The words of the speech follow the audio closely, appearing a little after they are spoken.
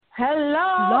Hello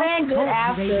Blog and good Talk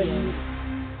afternoon.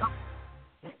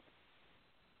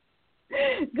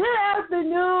 Good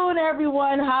afternoon,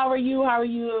 everyone. How are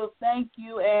you? Thank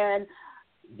you, and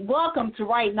welcome to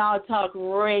Right Now Talk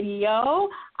Radio.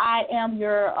 I am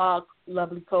your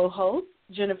lovely co-host,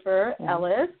 Jennifer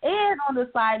Ellis, and on the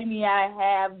side of me, I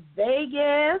have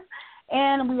Vegas,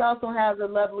 and we also have the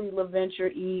lovely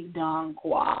LaVenture E.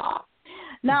 Donqua.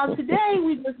 Now, today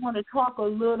we just want to talk a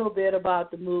little bit about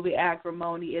the movie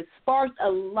Acrimony. It sparked a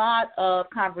lot of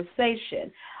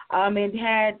conversation. It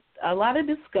had a lot of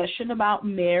discussion about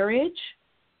marriage,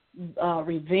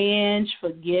 revenge,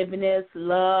 forgiveness,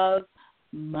 love,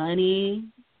 money,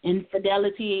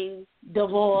 infidelity,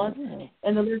 divorce,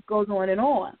 and the list goes on and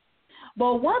on.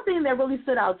 But one thing that really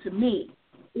stood out to me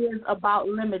is about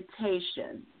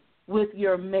limitations with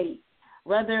your mate.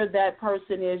 Whether that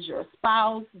person is your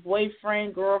spouse,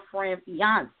 boyfriend, girlfriend,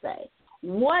 fiance.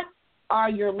 What are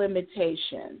your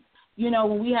limitations? You know,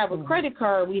 when we have a credit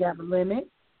card, we have a limit.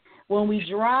 When we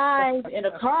drive in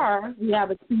a car, we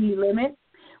have a speed limit.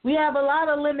 We have a lot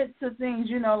of limits to things,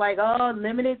 you know, like,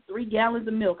 limited 3 gallons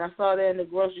of milk. I saw that in the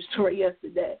grocery store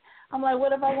yesterday. I'm like,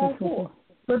 what if I want 4?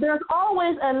 But there's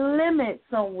always a limit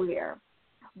somewhere.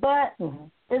 But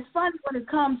it's funny when it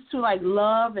comes to, like,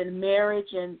 love and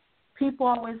marriage, and people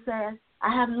always say,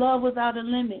 I have love without a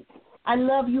limit. I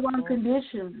love you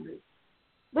unconditionally.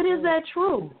 But is that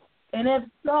true? And if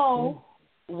so,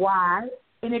 why?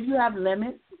 And if you have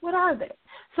limits, what are they?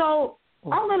 So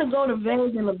I'm going to go to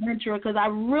Vegas and LaVenture because I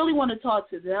really want to talk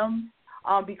to them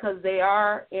because they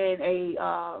are in a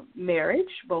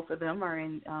marriage. Both of them are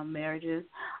in marriages.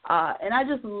 And I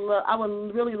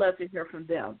would really love to hear from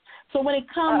them. So when it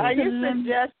comes are to you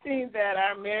suggesting that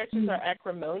our marriages are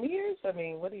acrimonious? I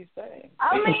mean, what are you saying?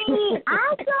 I mean,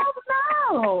 I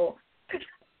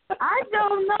don't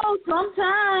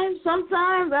know.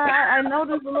 Sometimes I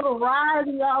notice a little rise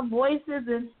in y'all voices,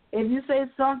 and if you say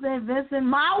something, Vincent,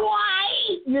 my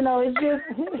wife, you know, it's just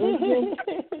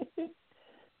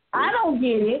I don't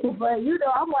get it, but, you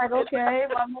know, I'm like, okay,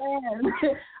 my man.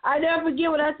 I never forget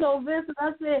what I told Vincent.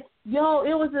 I said, yo,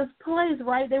 it was this place,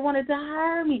 right? They wanted to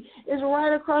hire me. It's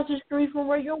right across the street from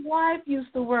where your wife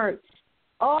used to work.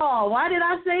 Oh, why did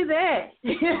I say that?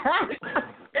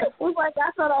 It was like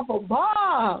I set off a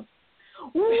bomb.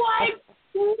 Why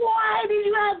did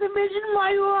you have to mention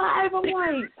my wife? I'm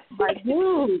like,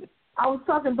 dude, I was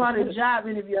talking about a job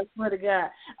interview, I swear to God.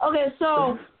 Okay,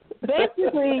 so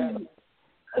basically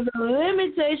the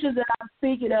limitations that I'm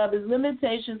speaking of is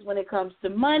limitations when it comes to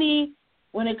money,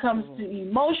 when it comes to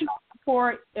emotional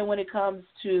support, and when it comes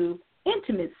to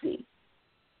intimacy.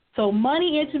 So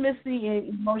money, intimacy, and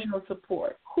emotional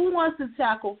support. Who wants to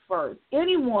tackle first?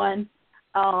 Anyone,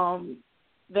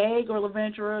 Vague or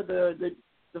LaVenture, the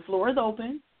floor is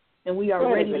open, and we are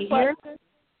ready to hear.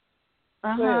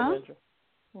 No,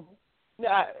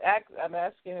 I'm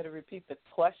asking her to repeat the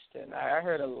question. I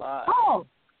heard a lot. Oh,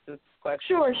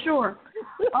 sure.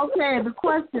 Okay, the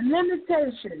question,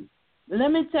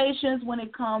 limitations when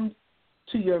it comes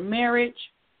to your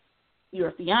marriage,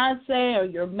 your fiance or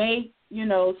your mate, you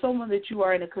know, someone that you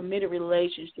are in a committed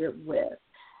relationship with.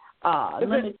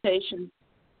 Limitations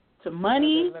to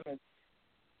money.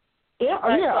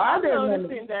 I'm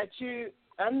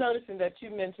noticing that you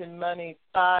mentioned money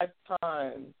 5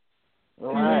 times in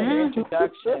the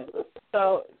introduction.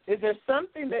 So is there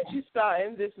something that you saw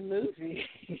in this movie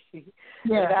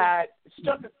that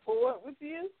struck a chord with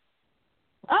you?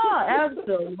 Oh,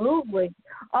 absolutely.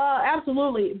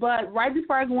 Absolutely. But right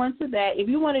before I go into that, if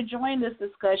you want to join this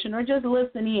discussion or just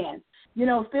listen in, you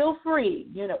know, feel free.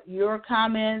 You know, your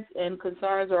comments and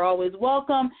concerns are always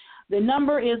welcome. The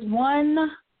number is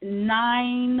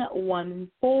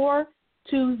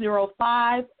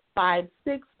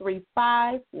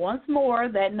 1-914-205-5635. Once more,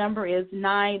 that number is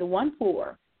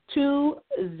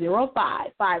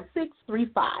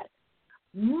 914-205-5635.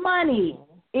 Money,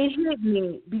 it hit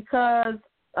me because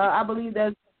I believe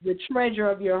that's the treasure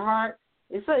of your heart.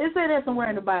 It said that somewhere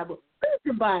in the Bible.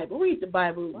 Read the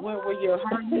Bible where your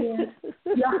heart is.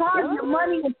 Your heart, your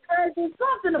money, and treasure.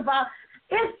 Something about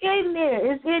it's in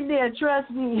there.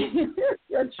 Trust me.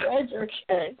 Your treasure.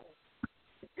 Okay.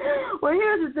 Well,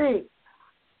 here's the thing.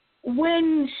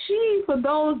 When for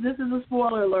those, this is a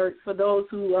spoiler alert for those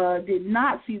who did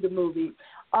not see the movie.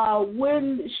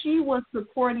 When she was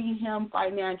supporting him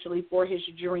financially for his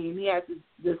dream,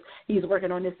 he's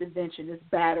working on this invention, this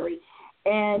battery.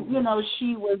 And, you know,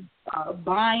 she was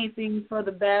buying things for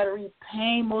the battery,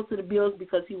 paying most of the bills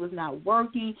because he was not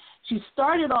working. She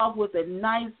started off with a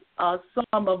nice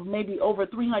sum of maybe over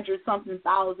 $300-something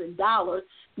thousand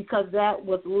because that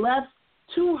was left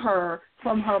to her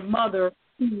from her mother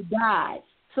who died.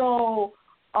 So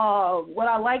what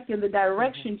I liked in the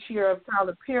direction cheer of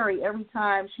Tyler Perry, every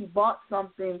time she bought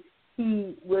something,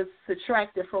 he was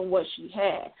subtracted from what she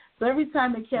had. So every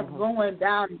time it kept going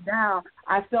down and down,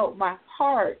 I felt my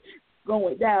heart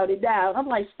going down and down. I'm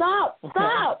like, stop.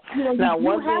 You know, now,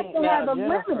 you have to have a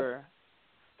limit.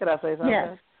 Can I say something?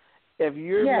 Yes. If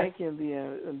you're making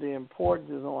the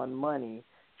importance on money,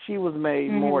 she was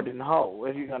made more than whole,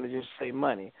 if you're going to just say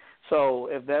money. So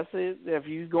if that's it, if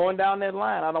you're going down that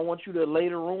line, I don't want you to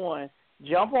later on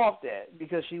jump off that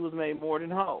because she was made more than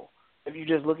whole if you're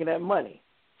just looking at money.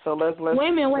 So let's wait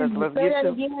a minute, say that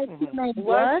again. She made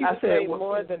what? I said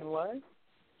more than what?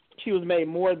 She was made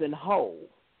more than whole.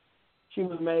 She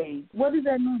was made. What does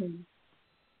that mean?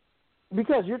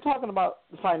 Because you're talking about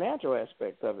the financial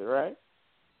aspect of it, right?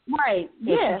 Right.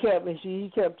 Yeah. He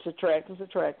kept subtracting.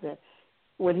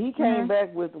 When he came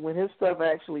back when his stuff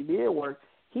actually did work,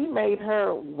 he made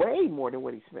her way more than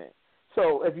what he spent.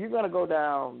 So if you're going to go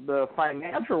down the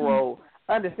financial road,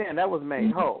 understand that was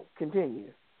made whole.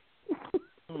 Continue.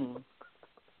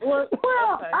 Well,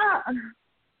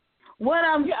 what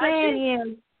I'm saying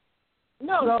is,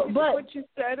 but what you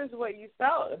said is what you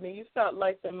felt. I mean, you felt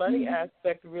like the money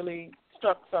aspect really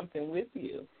struck something with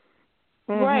you.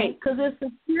 Right, because it's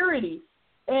security.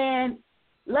 And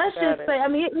let's just say, I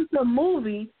mean, it's a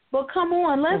movie, but come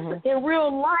on, in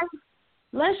real life,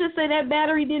 let's just say that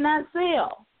battery did not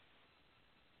sell.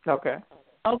 Okay.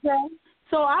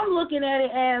 So I'm looking at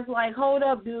it as like, hold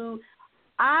up, dude.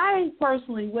 I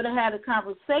personally would have had a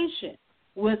conversation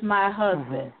with my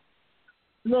husband.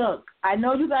 Look, I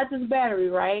know you got this battery,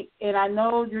 right? And I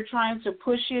know you're trying to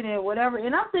push it and whatever.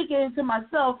 And I'm thinking to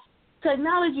myself,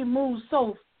 technology moves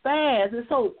so fast. It's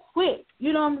so quick.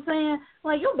 You know what I'm saying?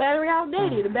 Like, your battery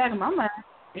outdated in the back of my mind.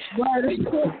 But it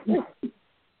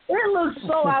looks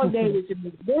so outdated to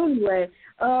me. But anyway,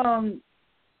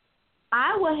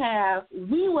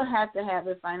 we would have to have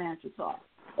a financial talk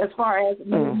as far as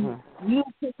you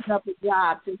picking up a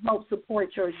job to help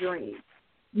support your dreams.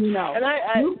 You know, and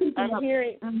I'm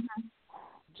hearing,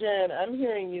 Jen, I'm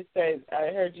hearing you say,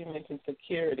 I heard you mention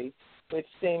security, which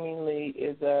seemingly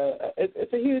is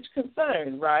it's a huge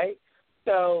concern, right?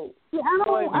 So I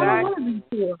don't want to be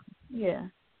sure. Yeah.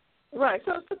 Right.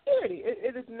 So security,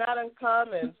 it is not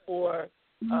uncommon for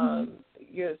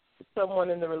someone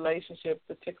in the relationship,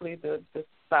 particularly the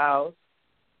spouse,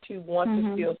 to want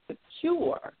to feel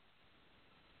secure.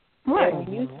 Right. And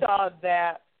when you saw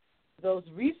that those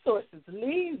resources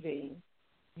leaving,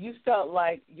 you felt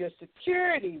like your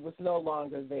security was no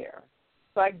longer there.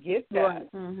 So I get that.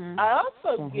 Right. I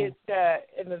also get that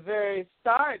in the very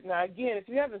start. Now, again, if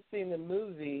you haven't seen the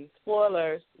movie,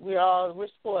 spoilers, we're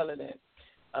spoiling it.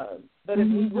 But if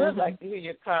you would like to hear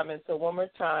your comments, so one more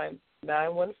time,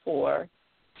 914-205-5635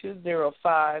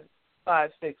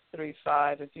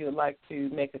 if you would like to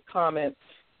make a comment.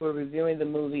 We're reviewing the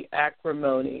movie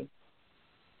Acrimony.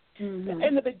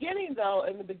 In the beginning, though,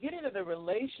 in the beginning of the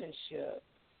relationship,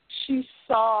 she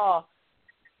saw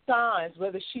signs,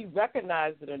 whether she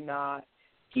recognized it or not.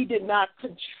 He did not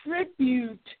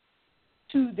contribute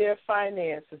to their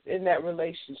finances in that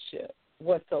relationship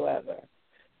whatsoever.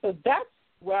 So that's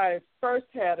where I first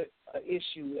had an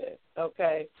issue with,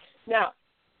 okay? Now,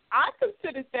 I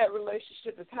considered that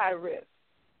relationship as high risk.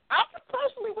 I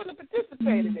personally wouldn't have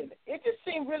participated in it. It just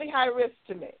seemed really high risk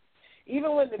to me,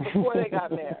 even before they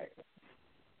got married.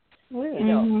 You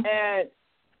know, and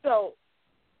so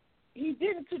he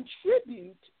didn't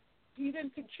contribute. He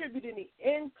didn't contribute any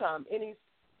income, any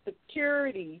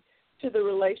security to the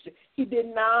relationship. He did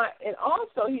not, and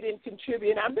also he didn't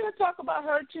contribute. And I'm going to talk about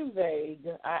her too, Vague.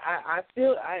 I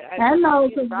know,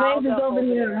 because Vague is over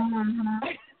here.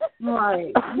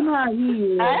 Right. Not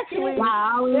you. Actually,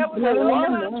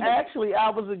 I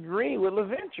was agreeing with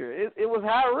LaVenture. It was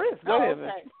high risk. Go ahead,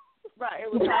 man. Right.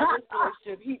 It was high risk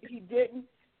relationship. He didn't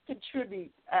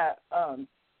contribute.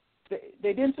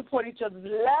 They didn't support each other's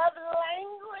love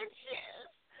languages.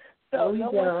 So no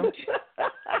one.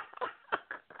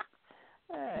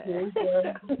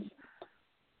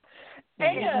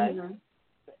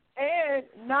 And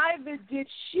neither did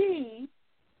she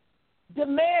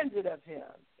demand it of him,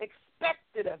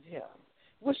 expected of him.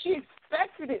 Well, she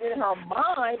expected it in her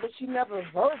mind, but she never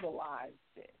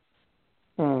verbalized it.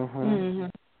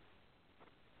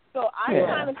 So I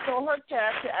kind of saw her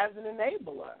character as an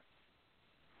enabler.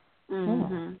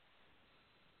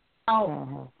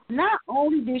 Not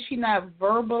only did she not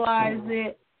verbalize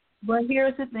it, but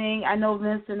here's the thing. I know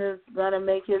Vincent is going to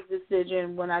make his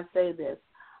decision when I say this.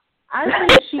 I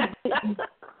think she didn't.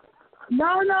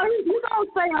 No, you don't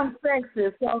say I'm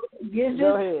sexist. So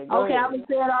go ahead. I would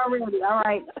say it already. All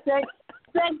right.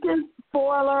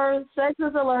 Spoiler,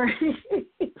 sexist alert.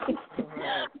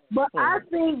 But I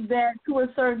think that to a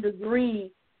certain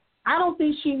degree, I don't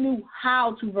think she knew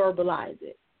how to verbalize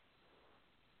it.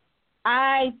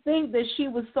 I think that she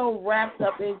was so wrapped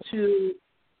up into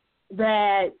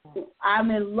that I'm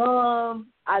in love,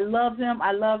 I love him.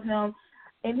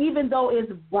 And even though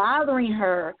it's bothering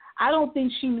her, I don't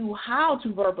think she knew how to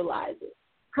verbalize it.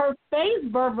 Her face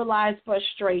verbalized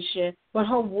frustration, but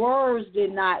her words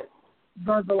did not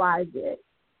verbalize it.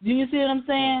 Do you see what I'm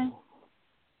saying?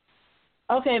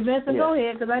 Okay, Vincent, go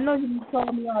ahead, because I know you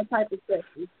call me all type of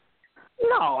sexy.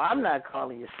 No, I'm not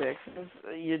calling you sexist.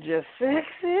 You're just sexy.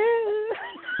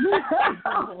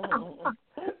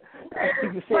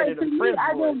 You said it in French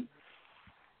voice.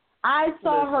 I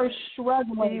saw her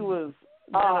struggling. He was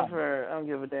Jennifer. I don't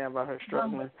give a damn about her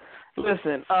struggling.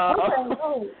 Listen,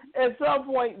 at some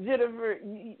point, Jennifer,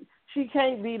 she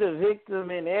can't be the victim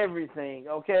in everything,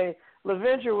 okay?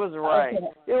 LaVenture was right. Okay.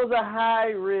 It was a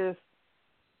high risk.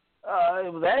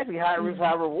 It was actually high risk,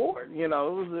 high reward. You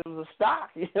know, it was a stock.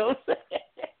 You know what I'm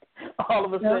saying? All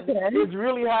of a sudden, it's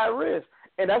really high risk,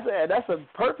 and that's a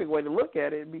perfect way to look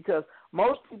at it because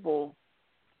most people,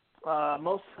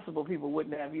 most sensible people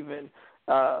wouldn't have even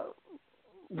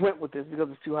went with this because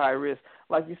it's too high risk.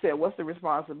 Like you said, what's the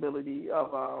responsibility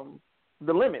of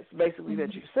the limits, basically,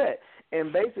 that you set?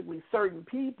 And basically, certain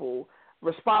people,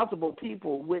 responsible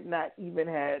people, would not even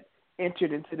have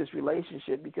entered into this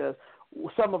relationship because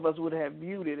some of us would have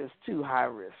viewed it as too high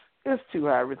risk. It's too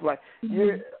high risk. Like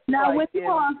now, when you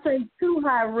all say too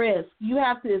high risk, you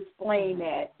have to explain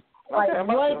that. Like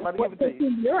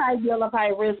your ideal of high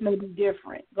risk may be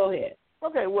different. Go ahead.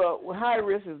 Okay, well, high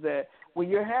risk is that when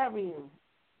you have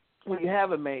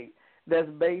a mate that's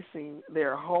basing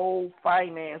their whole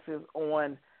finances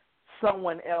on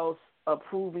someone else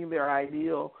approving their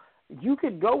ideal, you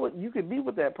could be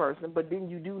with that person, but then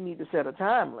you do need to set a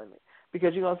time limit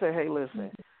because you're gonna say, hey,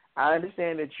 listen, I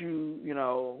understand that you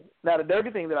know. Now the dirty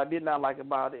thing that I did not like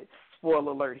about it,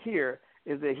 spoiler alert here,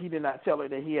 is that he did not tell her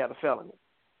that he had a felony.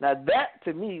 Now that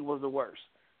to me was the worst.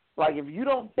 Like if you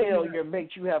don't tell your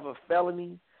mate you have a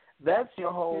felony, that's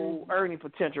your whole earning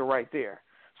potential right there.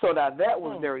 So now that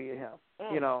was dirty of him,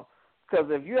 you know, because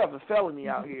if you have a felony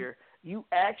out here, you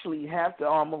actually have to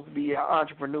almost be an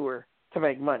entrepreneur to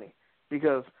make money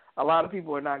because a lot of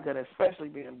people are not going to, especially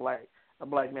being a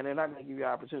black man, they're not going to give you the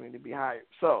opportunity to be hired.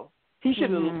 So he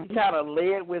should have kind of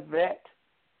led with that.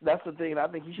 That's the thing. I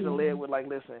think he should have led with, like,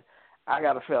 listen, I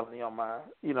got a felony on my,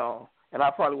 you know, and I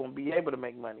probably won't be able to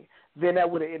make money. Then that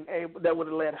would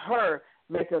have let her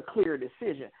make a clear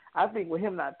decision. I think with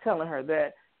him not telling her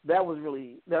that was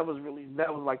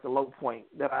like the low point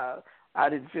that I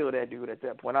didn't feel that dude at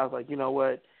that point. I was like, you know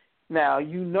what? Now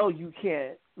you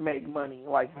can't make money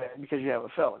like that because you have a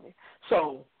felony.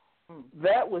 So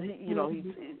that was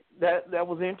that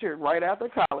was entered right after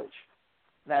college.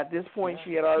 Now at this point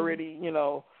she had already, you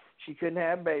know, she couldn't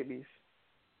have babies.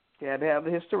 She had to have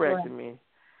the hysterectomy. Right.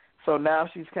 So now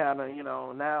she's kind of, you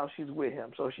know, now she's with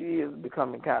him. So she is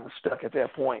becoming kind of stuck at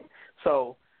that point.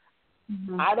 So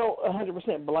I don't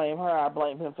 100% blame her. I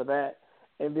blame him for that.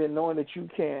 And then knowing that you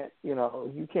can't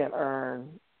earn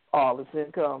all this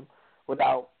income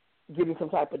without getting some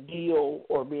type of deal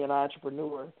or being an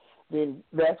entrepreneur, then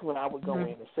that's when I would go in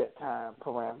and set time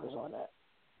parameters on that.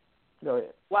 Go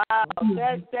ahead. Wow,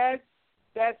 that's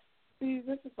see,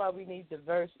 this is why we need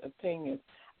diverse opinions.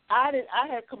 I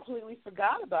had completely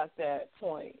forgot about that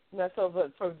point. Now,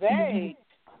 so for Vay,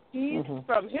 he's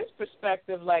from his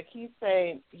perspective, like he's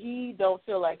saying he don't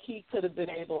feel like he could have been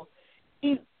able.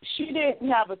 She didn't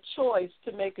have a choice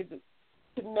to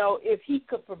know if he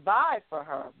could provide for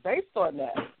her based on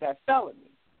that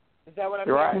felony. Is that what I'm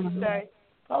trying to say?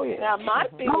 Oh yeah. Now my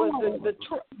thing was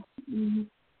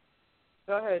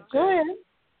Go ahead. Go ahead.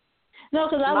 No,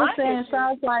 because I was saying it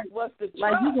sounds like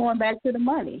you going back to the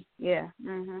money. Yeah.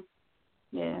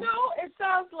 Yeah. No, it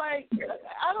sounds like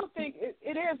I don't think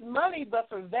it is money, but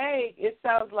for Vay, it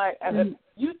sounds like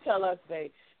you tell us,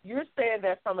 Vay, you're saying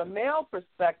that from a man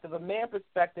perspective,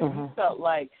 you felt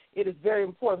like it is very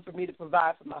important for me to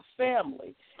provide for my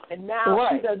family, and now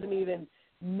she doesn't even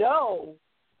know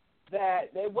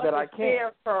that it wasn't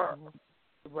fair for.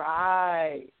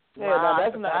 Right. Yeah, no,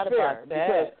 that's not fair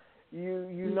because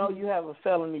you know you have a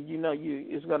felony. You know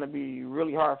it's going to be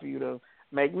really hard for you to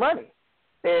make money,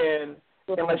 and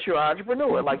unless you're an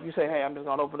entrepreneur, like you say, hey, I'm just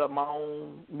going to open up my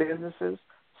own businesses,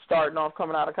 starting off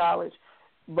coming out of college.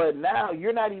 But now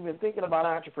you're not even thinking about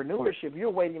entrepreneurship. You're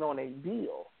waiting on a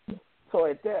deal. So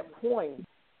at that point,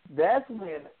 that's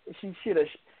when she should have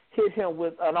hit him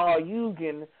with an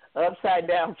all-you-can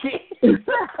upside-down kick. You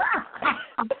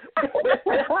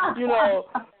know,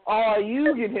 or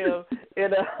you get him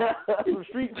in a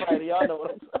street fight. Y'all know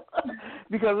what I'm saying?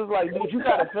 Because it's like, dude, you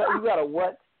gotta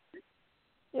what?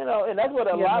 You know, and that's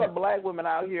what a lot of black women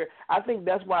out here. I think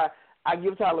that's why I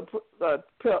give Tyler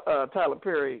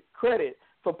Perry credit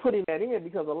for putting that in,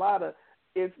 because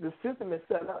the system is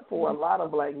set up for a lot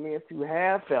of black men to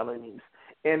have felonies.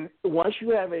 And once you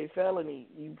have a felony,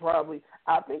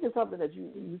 I think it's something that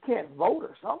you can't vote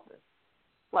or something.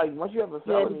 Like, once you have a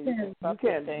felony, you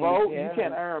can't vote, you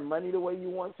can't earn money the way you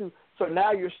want to. So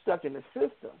now you're stuck in the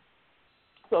system.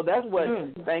 So that's what,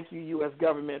 thank you, U.S.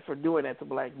 government, for doing that to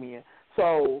black men.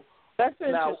 So that's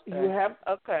now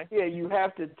interesting. you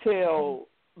have to tell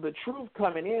the truth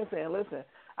coming in, saying, listen,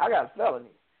 I got a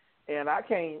felony, and I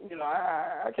can't,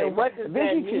 I can't. And what does that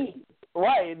mean?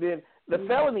 Right, then the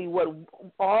felony, what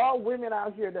all women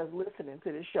out here that's listening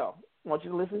to this show, I want you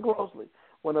to listen closely.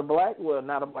 When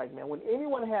not a black man, when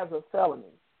anyone has a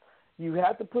felony, you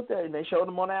have to put that, and they showed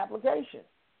him on the application.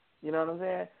 You know what I'm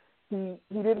saying?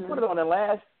 He didn't put it on the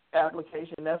last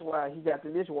application. That's why he got the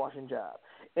dishwashing job.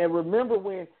 And remember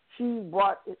when the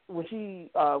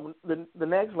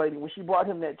next lady, when she brought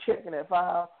him that check and that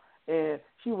file, and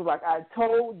she was like, I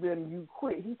told them you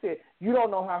quit. He said, you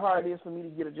don't know how hard it is for me to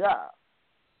get a job.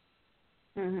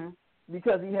 Mm-hmm.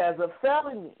 Because he has a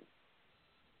felony.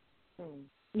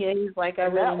 Yeah, he's like, I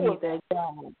really need that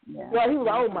job. Yeah, he was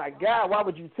like, oh, my God, why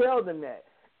would you tell them that?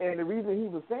 And the reason he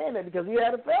was saying that, because he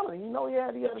had a felony. He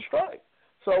had a strike.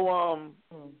 So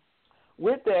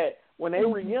with that, when they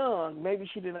were young, maybe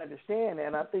she didn't understand that.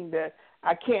 And I think that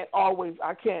I can't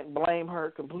blame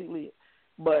her completely,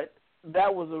 but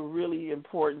that was a really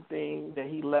important thing that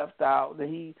he left out, that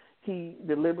he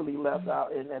deliberately left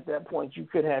out. And at that point, you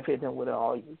could have hit him with it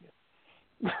all you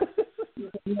can.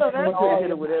 So that's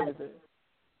hit him with everything.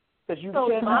 Because you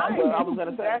can't. I was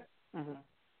going to say.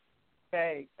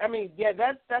 Okay. I mean, yeah,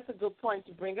 that's a good point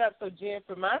to bring up. So, Jen,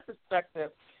 from my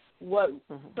perspective, what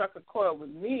struck a chord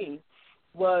with me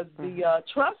was the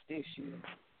trust issue.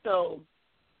 So,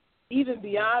 even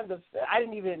beyond I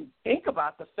didn't even think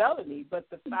about the felony, but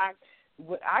the fact,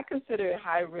 I consider it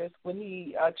high risk when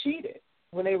he cheated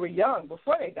when they were young,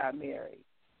 before they got married.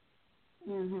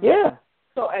 Mm-hmm. Yeah.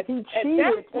 So at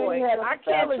that point, I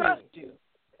can't trust you.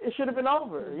 It should have been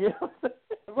over. You know?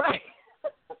 Right.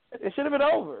 It should have been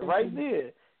over right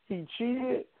there. He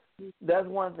cheated. That's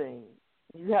one thing.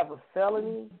 You have a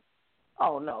felony.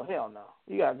 Oh, no, hell no.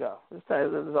 You got to go. This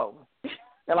is over.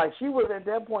 And, like, she was at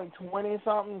that point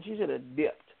 20-something. She should have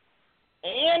dipped.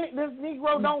 And this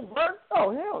Negro don't work?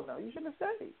 Oh, hell no. You should have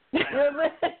stayed. You know what I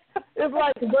mean? It's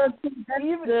like,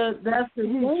 that's the he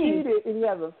cheated and he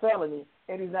has a felony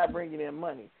and he's not bringing in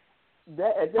money.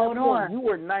 At that point, you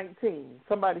were 19.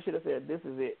 Somebody should have said, this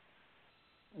is it.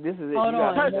 This is it. Hold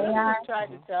on. I tried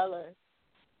to tell her.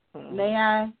 May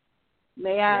I?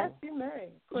 Yes, you may.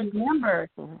 Remember,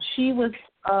 she was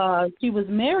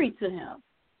married to him.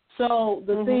 So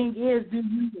the thing is, do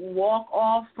you walk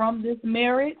off from this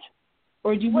marriage,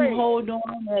 or do you hold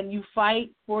on and you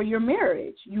fight for your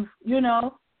marriage? You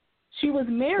know, she was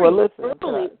married. Well, listen,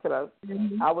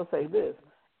 I would say this.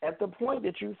 At the point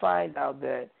that you find out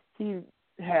that he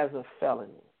has a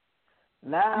felony,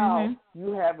 now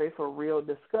you have a for real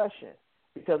discussion,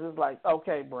 because it's like,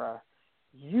 okay, bruh,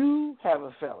 you have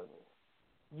a felony.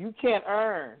 You can't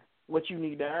earn what you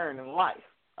need to earn in life,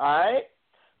 all right?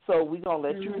 So we're going to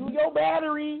let you do your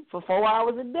battery for 4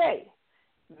 hours a day.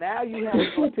 Now you have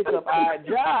to go pick up odd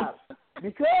jobs.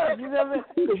 Because, you know what I mean?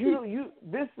 Because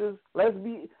this is, let's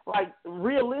be, like,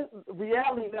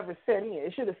 reality never set in.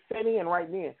 It should have set in right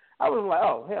then. I was like,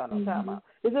 oh, hell no, time out.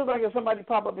 It's just like if somebody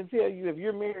pop up and tell you, if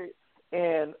you're married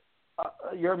and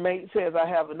your mate says, I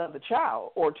have another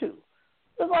child or two.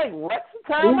 It's like, what's the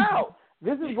time out?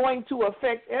 This is going to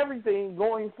affect everything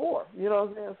going forth. You know what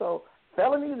I'm saying? So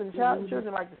felonies and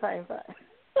children like the same thing.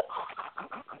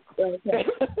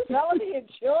 Felony and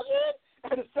children?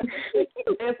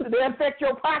 They affect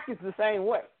your pockets the same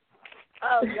way.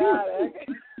 Oh, God.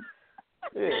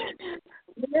 Yeah.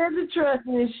 There's the trust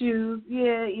issues.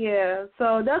 Yeah.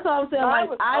 So that's all I'm saying.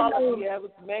 It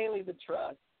was mainly the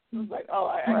trust. I was like,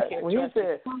 I can't trust he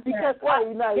said, because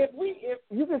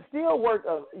you can still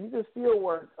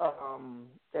work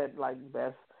at like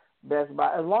Best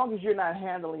Buy, as long as you're not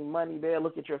handling money. They'll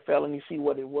look at your felony, see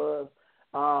what it was.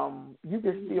 You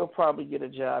can still probably get a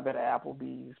job at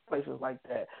Applebee's, places like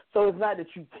that. So it's not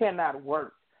that you cannot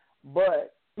work,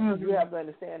 but you have to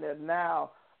understand that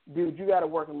now, dude, you got to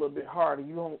work a little bit harder.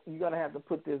 You're going to have to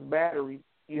put this battery.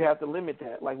 You have to limit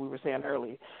that, like we were saying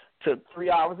earlier, to 3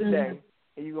 hours a day.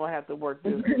 And you're going to have to work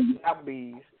this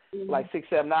Applebee's like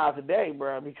 6-7 hours a day,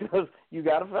 bro, because you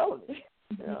got a felony.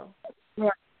 You know?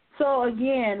 Right. So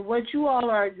again, what you all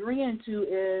are agreeing to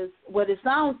is what it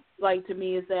sounds like to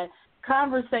me is that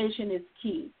conversation is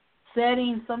key.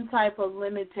 Setting some type of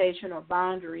limitation or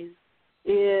boundaries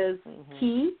is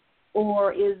key,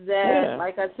 or is that,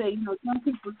 like I say, some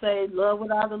people say love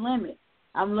without a limit.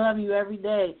 I'm loving you every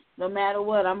day, no matter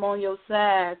what. I'm on your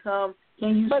side. Come,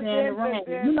 can you stand the rain?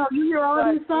 You hear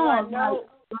all these songs.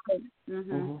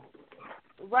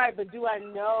 Right, but do I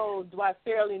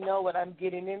fairly know what I'm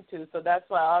getting into? So that's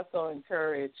why I also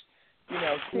encourage,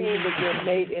 seeing the good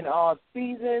mate in all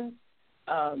seasons.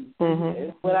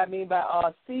 What I mean by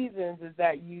all seasons is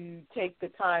that you take the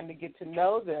time to get to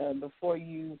know them before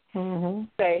you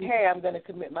say, hey, I'm going to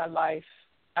commit my life.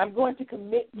 I'm going to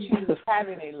commit to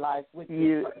having a life with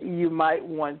you. You might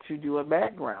want to do a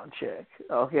background check,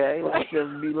 okay? Let's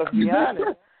be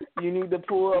honest. You need to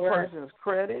pull a person's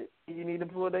credit. You need to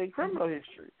pull their criminal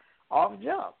history off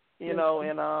jump, and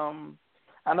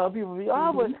I know people be,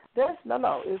 but that's,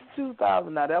 no, it's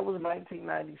 2000 now. That was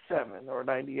 1997 or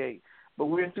 98. But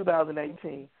we're in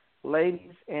 2018.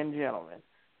 Ladies and gentlemen,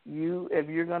 if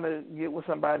you're going to get with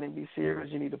somebody and be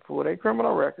serious, you need to pull their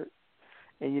criminal record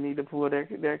and you need to pull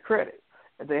their credit.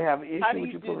 If they have an issue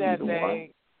with you pulling either one,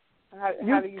 how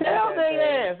do you tell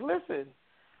their ass, listen,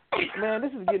 man,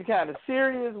 this is getting kind of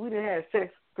serious. We done had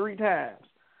sex 3 times.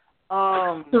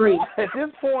 3. At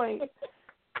this point,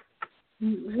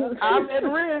 I'm at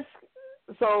risk.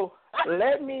 So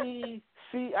let me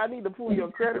see. I need to pull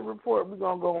your credit report. We're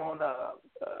going to go on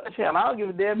channel. I don't give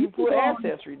a damn if you pull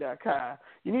Ancestry.com.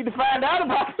 You need to find out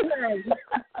about it.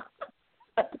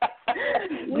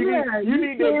 You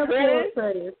need their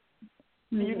credit.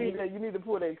 You need to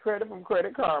pull their credit from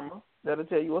Credit Karma. That'll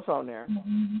tell you what's on there.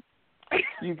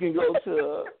 You can go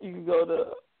to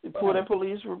pull their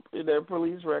police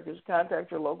records,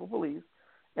 contact your local police,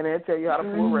 and they'll tell you how to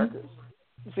pull records.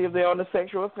 See if they're on the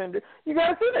sexual offender. You got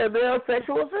to see that they're a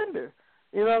sexual offender.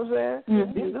 You know what I'm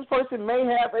saying? This person may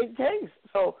have a case,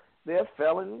 so they're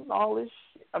felon, all this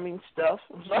stuff.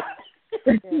 I'm sorry.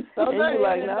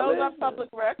 Those are public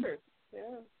records.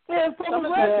 Yeah, it's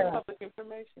public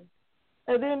information.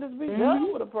 And then just be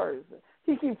done with a person.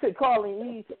 He keeps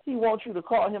calling. He wants you to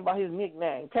call him by his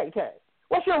nickname, Tay Tay.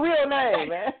 What's your real name,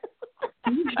 man?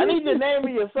 I need your name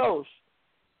and your social.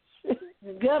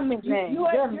 Government name.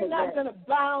 You're not going to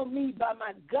bound me by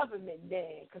my government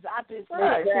name because I've been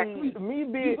saying me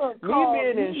being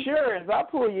insurance, I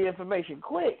pull your information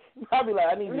quick. I'll be like,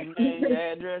 I need your name, your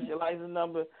address, your license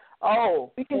number.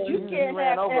 Oh, because you can't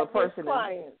ran have over a person.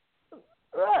 Clients.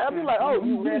 Right, I'll be like, oh,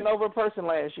 you ran over a person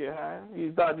last year, huh?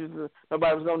 You thought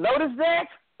nobody was going to notice that?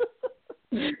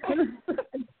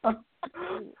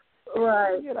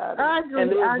 Right. I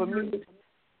agree.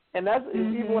 And that's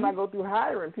even when I go through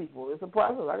hiring people, it's a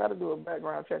process. I got to do a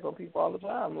background check on people all the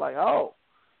time. I'm like, oh,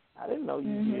 I didn't know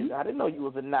you did. I didn't know you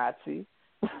was a Nazi.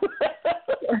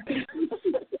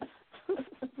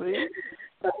 See?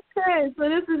 Okay, so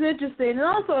this is interesting. And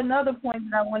also another point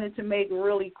that I wanted to make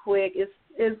really quick is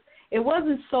it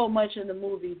wasn't so much in the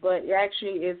movie, but it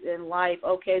actually is in life.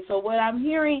 Okay, so what I'm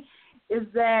hearing is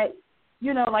that,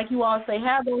 like you all say,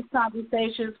 have those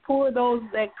conversations, pull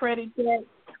that credit check,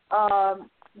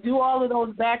 do all of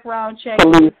those background checks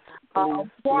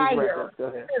prior.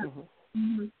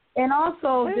 And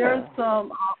also, there's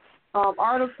some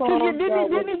articles.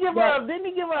 Didn't he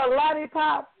give her a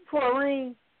lollipop for a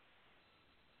ring?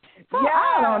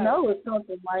 I don't know. It's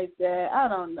something like that. I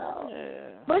don't know. Yeah.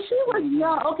 But she was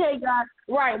young. Okay, guys.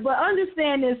 Right, but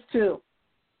understand this, too.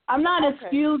 I'm not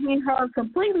excusing her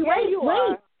completely. Wait.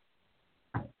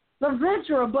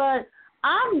 LaVentura, but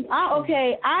I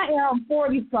am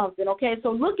 40-something, okay?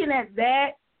 So looking at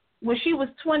that, when she was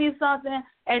 20-something,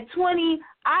 at 20,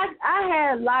 I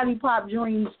had lollipop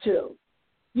dreams, too.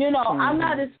 I'm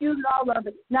not excusing all of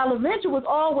it. Now, LaVentura was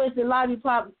always the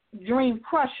lollipop dream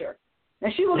crusher.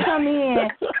 And she would come in,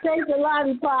 take the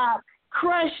lollipop,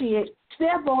 crush it,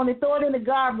 step on it, throw it in the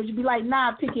garbage, and be like,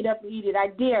 nah, pick it up and eat it. I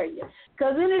dare you.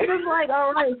 Because then it's just like,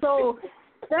 all right, so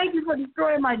thank you for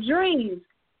destroying my dreams.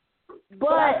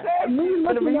 But me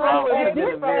looking at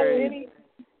this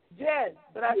Jen,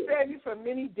 but I saved you from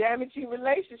many damaging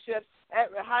relationships,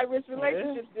 high-risk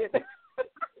relationships.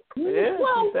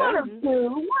 Well, one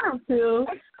or two.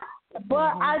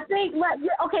 But I think,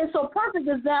 okay, so perfect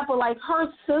example, like her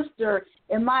sister,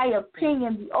 in my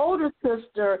opinion, the older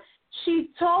sister, she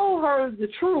told her the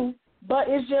truth, but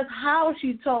it's just how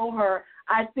she told her,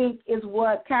 I think, is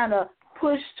what kind of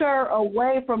pushed her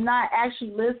away from not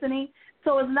actually listening.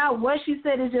 So it's not what she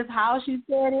said, it's just how she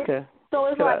said it. Okay. So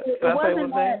it's it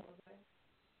wasn't that.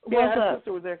 Yeah, her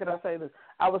sister was there. Can I say this?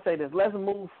 I would say this. Let's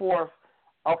move forth.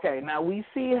 Okay, now we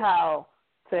see how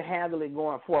to handle it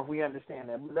going forth. We understand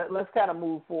that. But let's kind of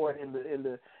move forward in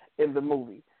the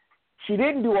movie. She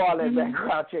didn't do all that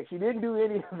background check. She didn't do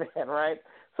any of that, right?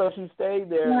 So she stayed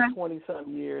there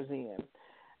 20-some years in.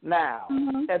 Now,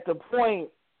 at the point,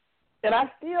 and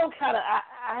I still kind of,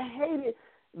 I hated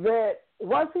that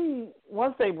once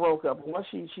they broke up, once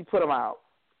she put him out,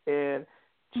 and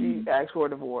she asked for a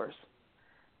divorce,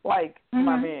 like,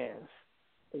 my mans,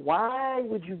 why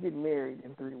would you get married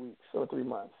in 3 weeks or 3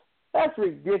 months? That's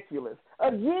ridiculous.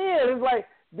 Again, it's like,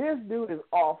 this dude is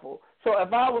awful. So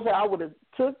if I would have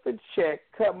took the check,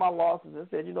 cut my losses, and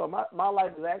said, you know, my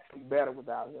life is actually better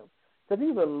without him. Because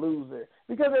he's a loser.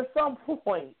 Because at some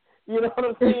point, you know what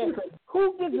I'm saying?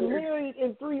 Who gets married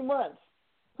in 3 months?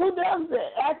 Who does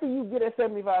that after you get a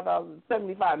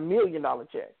 $75 million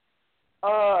check?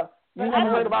 You never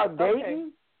heard about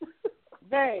dating?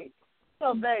 Vague.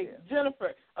 So vague.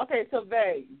 Jennifer. Okay, so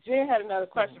vague. Jen had another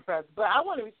question for us, but I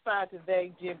want to respond to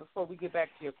vague, Jen, before we get back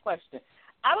to your question.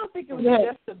 I don't think it was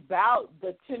just about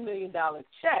the $10 million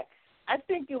check. I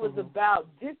think it was about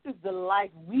this is the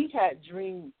life we had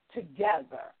dreamed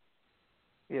together.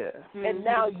 Yeah. And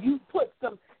now you put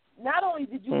not only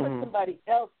did you put somebody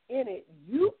else in it,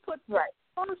 you put the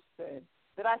person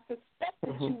that I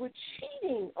suspected you were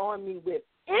cheating on me with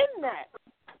in that.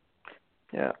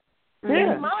 Yeah.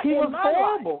 Yeah. He was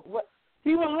horrible.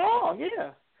 He was wrong,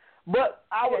 yeah. But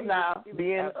I was now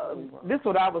being, this is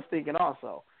what I was thinking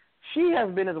also. She has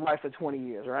been his wife for 20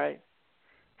 years, right?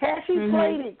 Had she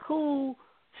played it cool,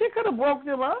 she could have broke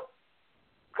them up.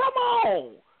 Come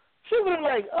on. She would have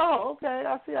like, oh, okay,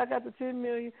 I see I got the $10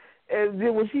 million. And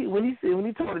then when he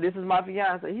told her this is my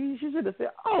fiance, she should have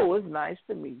said, oh, it's nice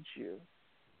to meet you.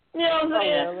 You know what I'm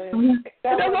saying? Really?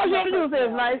 That's what she had to do. Say,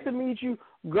 it's nice to meet you.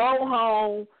 Go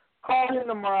home. Call him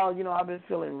tomorrow. You know, I've been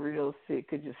feeling real sick.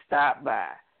 Could you stop by?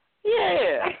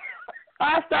 Yeah.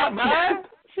 I stopped by.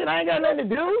 Shit, I ain't got nothing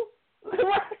to do.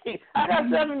 I got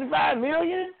 $75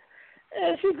 million.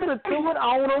 And she could have threw it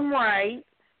on him right.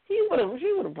 She would have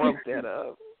broke that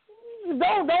up.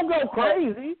 Don't go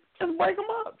crazy. Just break them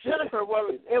up. Jennifer,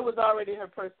 it was already her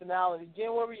personality.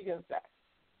 Jen, what were you going to say?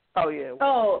 Oh, yeah.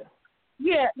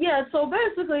 Yeah. So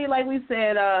basically, like we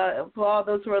said, for all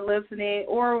those who are listening,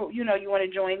 or, you know, you want to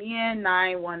join in,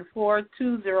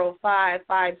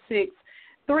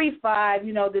 914-205-5635.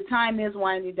 You know, the time is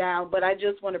winding down, but I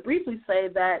just want to briefly say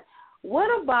that what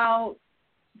about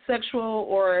sexual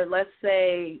or, let's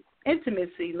say,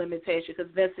 intimacy limitation?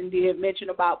 Because Vincent did mention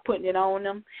about putting it on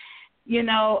them. You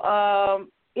know,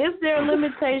 is there a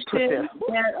limitation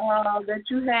that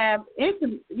you have,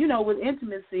 with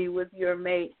intimacy with your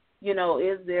mate? You know,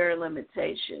 is there a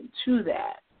limitation to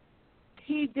that?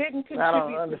 He didn't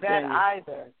contribute to that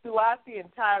either. Throughout the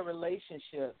entire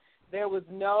relationship, there was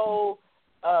no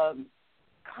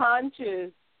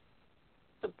conscious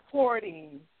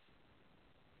supporting,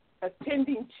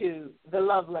 attending to the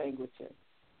love languages.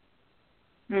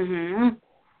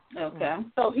 Okay.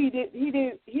 So he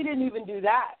didn't even do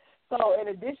that. So in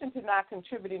addition to not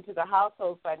contributing to the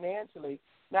household financially,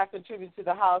 not contributing to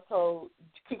the household,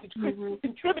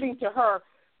 contributing to her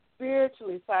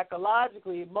spiritually,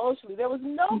 psychologically, emotionally, there was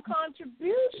no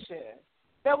contribution.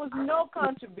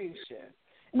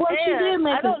 Well, she did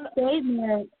make a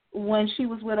statement when she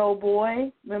was with old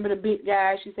boy. Remember the big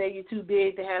guy? She said, you're too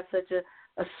big to have such a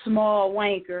small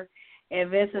wanker. And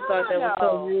Vincent thought that was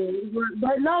so rude.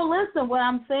 But no, listen, what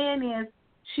I'm saying is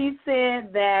she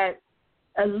said that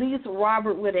at least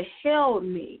Robert would have held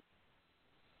me.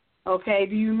 Okay,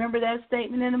 do you remember that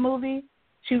statement in the movie?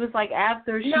 She was like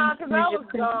after she... No, because I was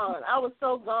gone. I was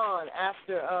so gone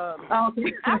after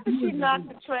after she knocked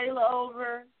the trailer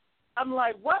over. I'm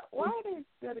like, what? Why are they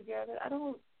still together? I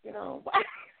don't, why?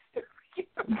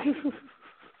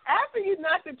 After you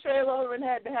knocked the trailer over and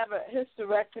had to have a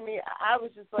hysterectomy, I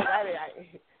was just like,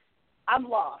 I'm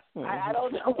lost. I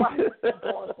don't know why this is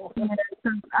going on.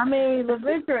 I mean,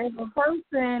 Venture, if a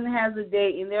person has a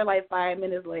date and they're like 5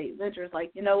 minutes late, Venture's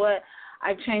like, you know what?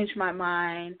 I've changed my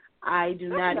mind. I do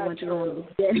not want to go on this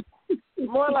date.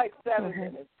 More like 7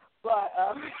 minutes. But,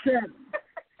 7.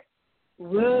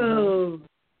 Whoa.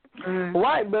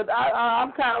 Right, but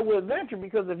I'm kind of with Venture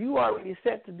because if you already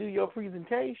set to do your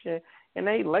presentation and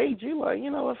they late, you like, you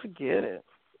know what, forget it.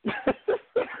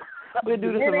 We'll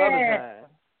do this another time.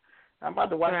 I'm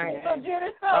about to watch it. So, Jen,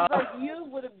 it sounds like you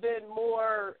would have been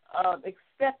more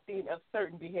accepting of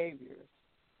certain behaviors.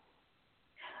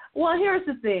 Well, here's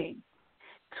the thing.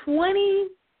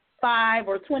 25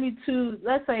 or 22,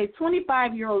 let's say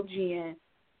 25-year-old Jen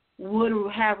would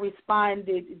have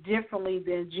responded differently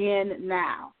than Jen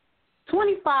now.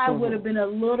 25 would have been a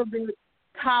little bit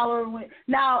tolerant.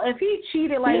 Now, if he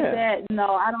cheated like that,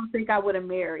 no, I don't think I would have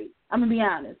married. I'm going to be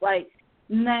honest. Like,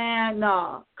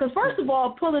 nah. Because first of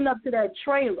all, pulling up to that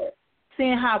trailer,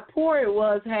 seeing how poor it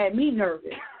was had me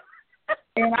nervous.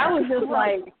 And I was just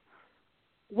like,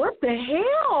 what the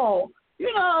hell?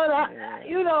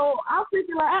 I'm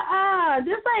thinking like,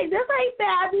 this ain't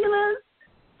fabulous.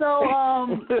 So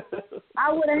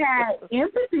I would have had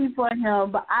empathy for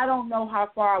him, but I don't know how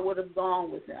far I would have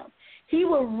gone with him. He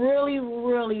would really,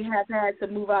 really have had to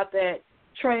move out that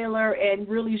trailer and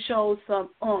really show some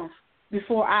oomph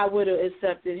before I would have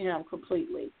accepted him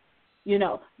completely.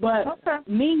 But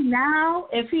me now,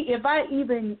 if I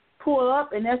even pull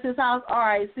up and that's his house, all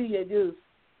right, see you, dude.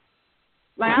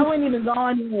 Like, I wouldn't even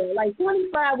gone in. Like,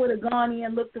 25 would have gone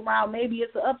in, looked around. Maybe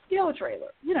it's an upscale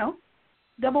trailer,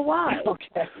 double wide.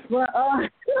 Okay. But,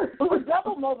 it was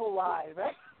double mobile wide,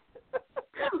 right?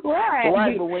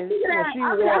 Right, but when she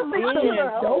walked in,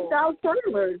 doped out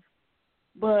trailers.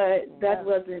 But that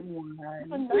wasn't one.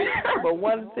 But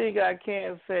one thing I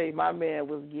can say, my man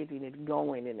was getting it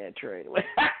going in that trailer.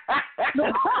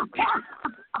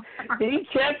 He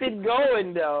kept it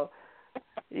going, though.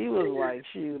 He was like,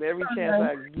 shoot, every chance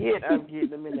I get, I'm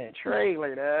getting him in that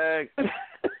trailer, dog.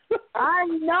 I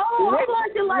know.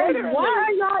 I'm like, why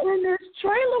are y'all in this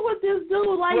trailer with this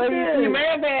dude like this?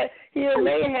 He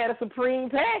may have had a Supreme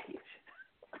package.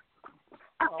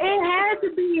 It had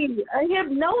to be a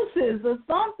hypnosis or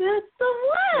something. So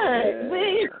what? Yeah.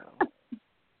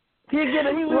 He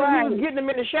was getting him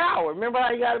in the shower. Remember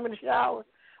how he got him in the shower?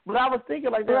 But I was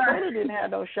thinking, like, that trailer didn't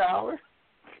have no shower.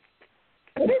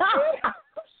 I'm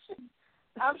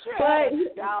sure it had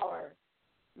a shower.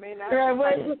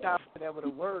 That would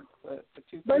have worked for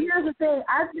two people. But here's the thing.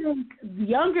 I think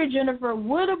younger Jennifer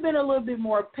would have been a little bit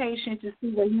more patient to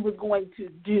see what he was going to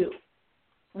do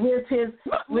with his.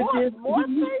 More patient?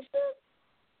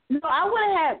 No, I would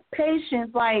have had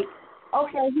patience. Like,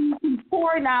 okay, he's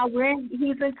poor now.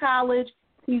 He's in college.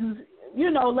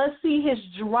 Let's see his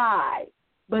drive.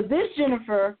 But this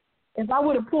Jennifer, if I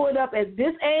would have pulled up at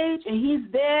this age and he's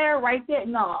there, right there,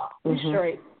 he's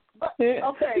straight.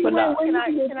 Okay, but can I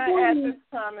add this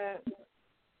comment?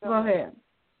 Go ahead.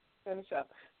 Finish up.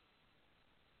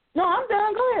 No, I'm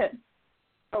done. Go ahead.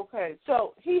 Okay,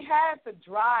 so he had the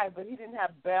drive, but he didn't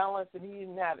have balance and he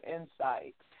didn't have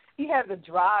insight. He had the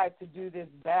drive to do this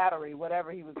battery,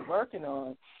 whatever he was working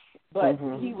on, but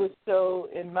he was so,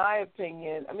 in my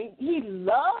opinion, he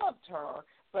loved her,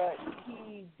 but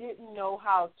he didn't know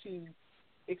how to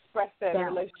express that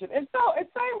relationship. And so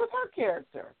it's same with her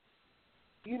character.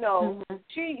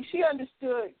 She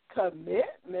understood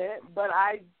commitment, but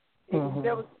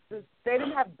they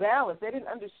didn't have balance. They didn't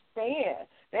understand.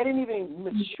 They didn't even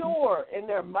mature in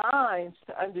their minds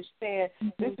to understand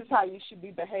this is how you should be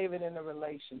behaving in a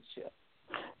relationship.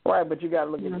 Right, but you got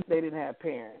to look at it. They didn't have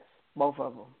parents, both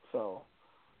of them. So,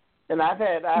 and I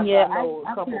know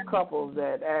a couple couples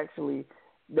that actually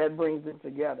that brings them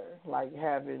together, like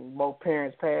having both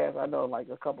parents pass. I know like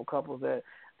a couple couples that.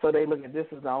 So they look at this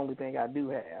as the only thing I do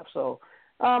have. So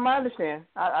I understand.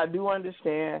 I do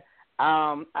understand.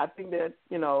 I think that,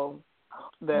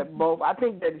 that both, I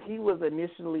think that he was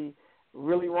initially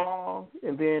really wrong,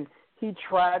 and then he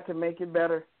tried to make it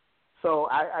better. So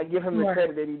I give him the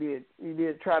credit that he did. He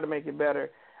did try to make it better.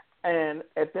 And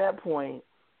at that point,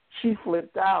 she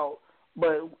flipped out.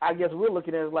 But I guess we're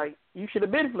looking at it like, you should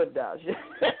have been flipped out.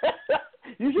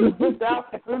 You should have flipped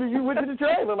out as soon as you went to the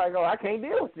trailer. Like, I can't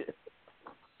deal with this.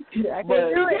 I can't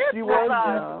do it. She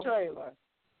was the trailer.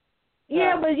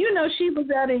 Yeah, but she was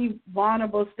at a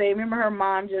vulnerable state. Remember, her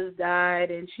mom just died,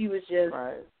 and she was just, she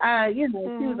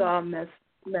was all messed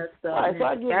up. Right, so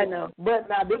I know. But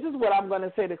now this is what I'm going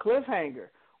to say. The cliffhanger.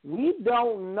 We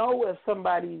don't know if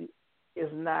somebody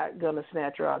is not going to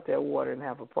snatch her out that water and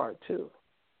have a part 2.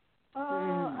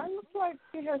 I look like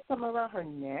she has something around her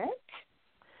neck.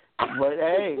 But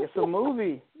hey, it's a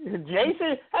movie.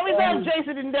 Jason, how many times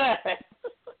Jason didn't die?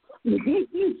 And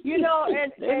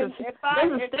if I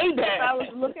was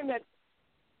looking at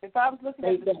the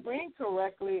screen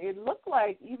correctly, it looked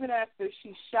like even after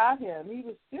she shot him, he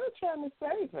was still trying to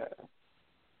save her.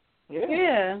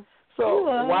 Yeah. So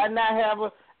why not have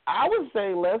a? I would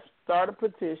say let's start a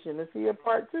petition to see a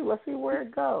part 2. Let's see where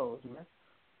it goes, man.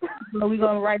 So we're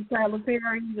gonna write Tyler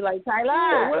Perry and be like,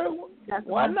 Tyler.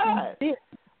 Why not?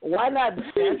 Why not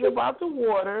snatch her about the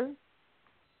water,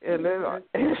 and then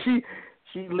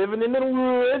she's living in the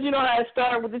woods. You know how it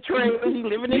started with the trailer. She's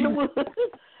living in the woods, and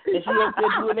she up there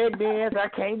doing that dance. I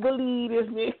can't believe this,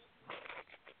 man.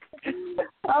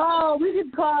 Oh, we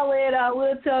could call it.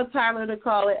 We'll tell Tyler to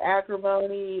call it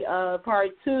Acrimony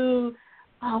Part 2.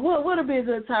 What would be a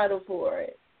good title for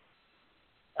it?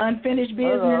 Unfinished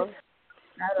business.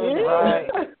 Right.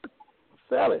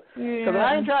 Sell it. Because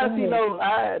I ain't trying to see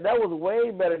that was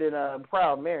way better than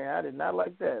Proud Mary. I did not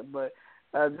like that. But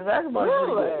this Acrimony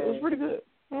was pretty good.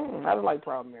 I didn't like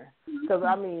Proud Mary. Because,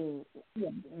 I mean,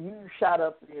 you shot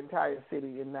up the entire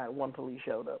city and not one police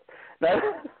showed up.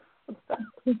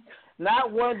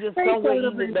 Not one just somewhere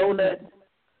eating a donut.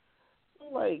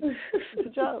 Like, you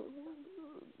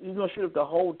going to shoot up the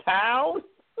whole town?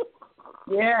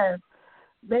 Yes.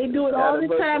 They do it all the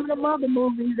time in the other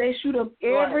movies. They shoot up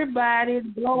everybody,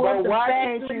 blow up the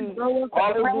factory, blow up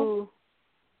the house.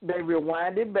 They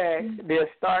rewind it back. They'll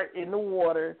start in the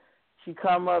water. She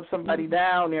come up, somebody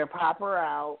down there, pop her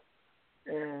out,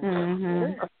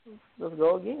 and let's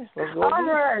go again. All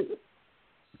right.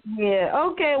 Yeah.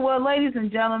 Okay. Well, ladies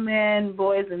and gentlemen,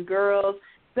 boys and girls,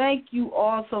 thank you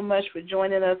all so much for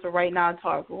joining us for Right Now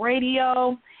Talk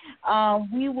Radio.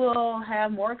 We will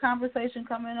have more conversation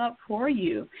coming up for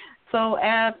you. So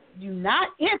if you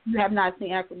have not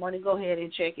seen Acrimony, go ahead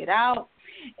and check it out.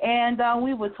 And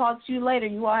we will talk to you later.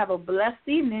 You all have a blessed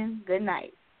evening. Good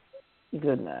night.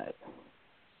 Good night.